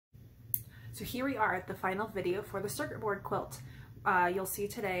So here we are at the final video for the circuit board quilt. You'll see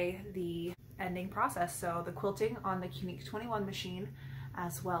today the ending process, so the quilting on the Quilting 21 machine,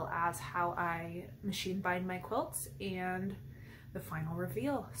 as well as how I machine bind my quilts and the final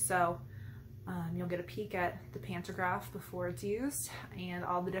reveal. So you'll get a peek at the pantograph before it's used and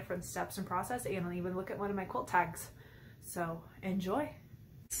all the different steps and process, and I'll even look at one of my quilt tags. So enjoy.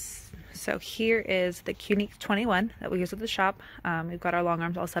 So here is the Quilting 21 that we use at the shop. We've got our long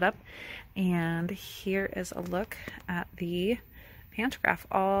arms all set up, and here is a look at the pantograph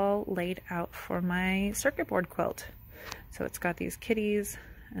all laid out for my circuit board quilt. So it's got these kitties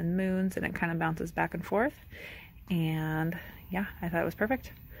and moons, and it kind of bounces back and forth, and yeah, I thought it was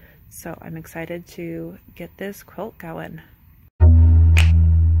perfect. So I'm excited to get this quilt going.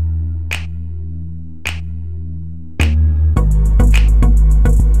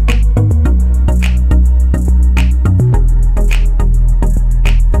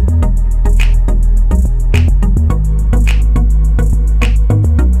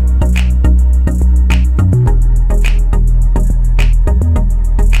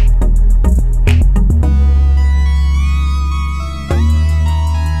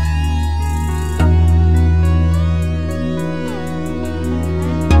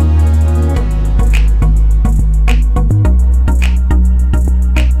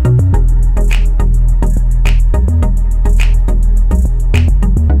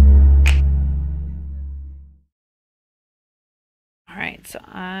 Alright, so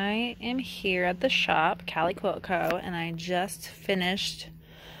I am here at the shop, Cali Quilt Co., and I just finished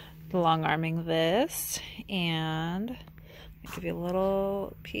long arming this, and I'll give you a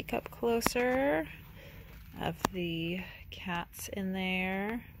little peek up closer of the cats in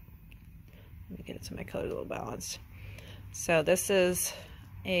there. Let me get it so my color's a little balanced. So this is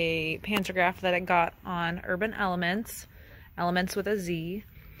a pantograph that I got on Urban Elements, Elements with a Z,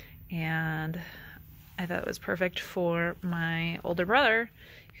 and I thought it was perfect for my older brother,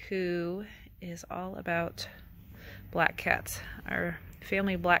 who is all about black cats. Our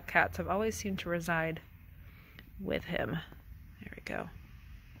family black cats have always seemed to reside with him. There we go.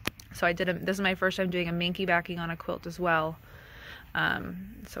 So this is my first time doing a minky backing on a quilt as well.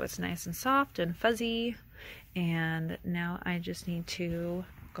 So it's nice and soft and fuzzy, and now I just need to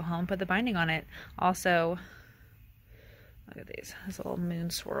go home and put the binding on it. Also, look at these little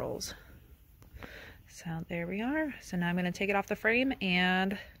moon swirls. So there we are. So now I'm going to take it off the frame,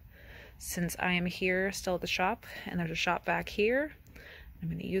 and since I am here still at the shop and there's a shop back here, I'm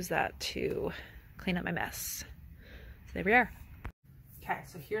going to use that to clean up my mess. So there we are. Okay,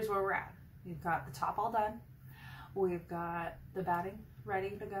 so here's where we're at. We've got the top all done. We've got the batting ready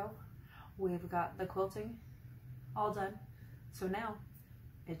to go. We've got the quilting all done. So now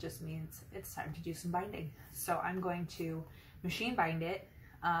it just means it's time to do some binding. So I'm going to machine bind it,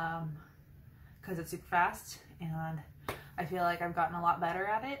 because it's super fast, and I feel like I've gotten a lot better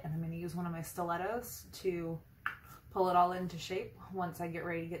at it, and I'm going to use one of my stilettos to pull it all into shape once I get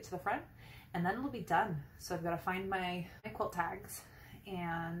ready to get to the front, and then it'll be done. So I've got to find my quilt tags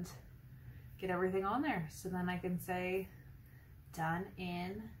and get everything on there, so then I can say done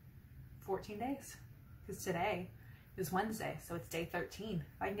in 14 days, because today is Wednesday, so it's day 13.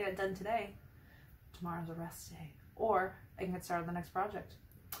 If I can get it done today, tomorrow's a rest day, or I can get started on the next project.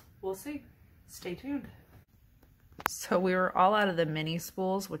 We'll see. Stay tuned. So we were all out of the mini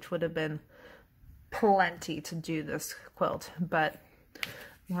spools, which would have been plenty to do this quilt, but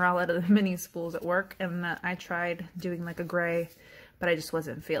we're all out of the mini spools at work, and I tried doing like a gray, but I just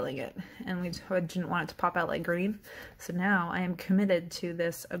wasn't feeling it, and I didn't want it to pop out like green. So now I am committed to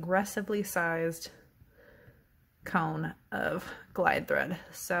this aggressively sized cone of glide thread.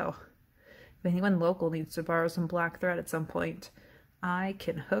 So if anyone local needs to borrow some black thread at some point, I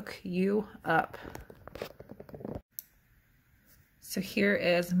can hook you up. So here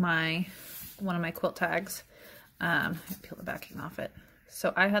is one of my quilt tags. Peel the backing off it.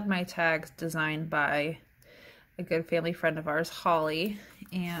 So I had my tags designed by a good family friend of ours, Holly,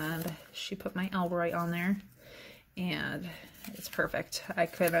 and she put my Elroy on there, and it's perfect.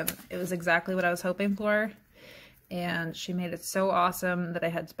 It was exactly what I was hoping for, and she made it so awesome that I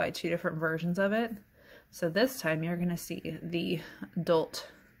had to buy 2 different versions of it. So this time you're going to see the adult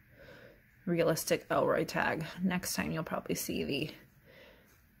realistic Elroy tag. Next time you'll probably see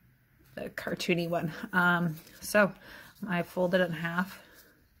the cartoony one. So I folded it in half,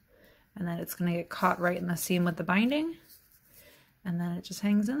 and then it's going to get caught right in the seam with the binding, and then it just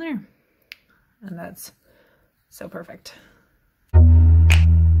hangs in there, and that's so perfect.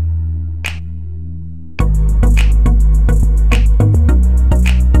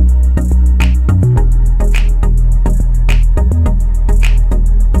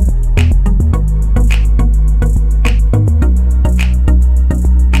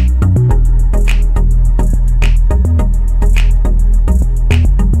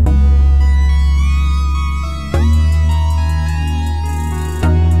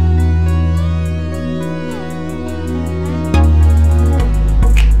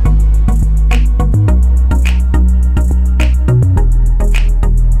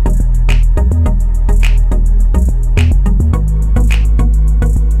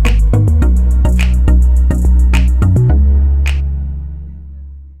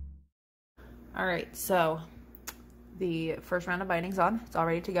 So the first round of binding's on, it's all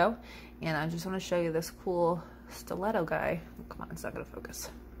ready to go. And I just want to show you this cool stiletto guy. Oh, come on, it's not gonna focus.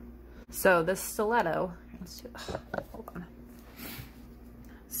 So this stiletto, hold on.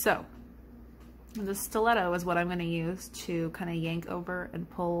 So the stiletto is what I'm gonna use to kind of yank over and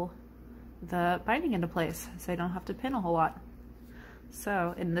pull the binding into place so I don't have to pin a whole lot.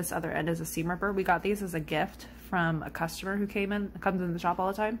 So, and this other end is a seam ripper. We got these as a gift from a customer who comes in the shop all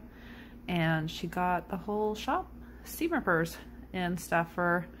the time, and she got the whole shop seam rippers and stuff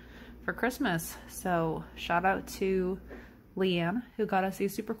for Christmas. So shout out to Leanne who got us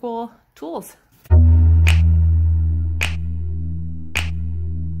these super cool tools.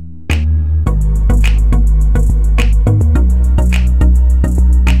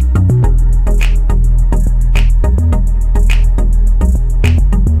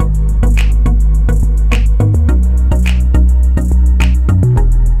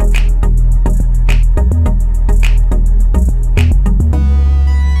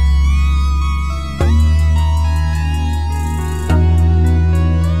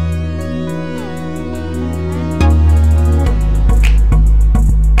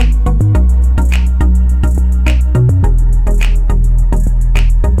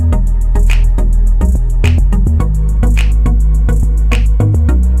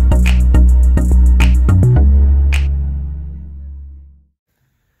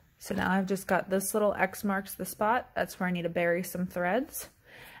 So now I've just got this little X marks the spot. That's where I need to bury some threads.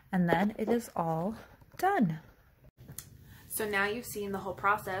 And then it is all done. So now you've seen the whole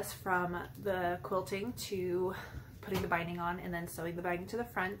process from the quilting to putting the binding on and then sewing the binding to the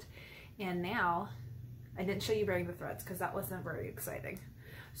front. And now, I didn't show you burying the threads because that wasn't very exciting.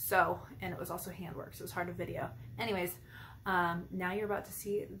 So, and it was also handwork, so it was hard to video. Anyways, now you're about to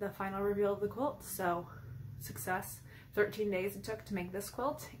see the final reveal of the quilt. So, success. 13 days it took to make this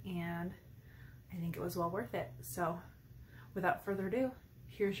quilt, and I think it was well worth it. So without further ado,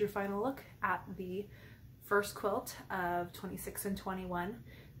 here's your final look at the first quilt of 26 and 21,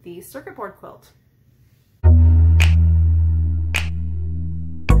 the circuit board quilt.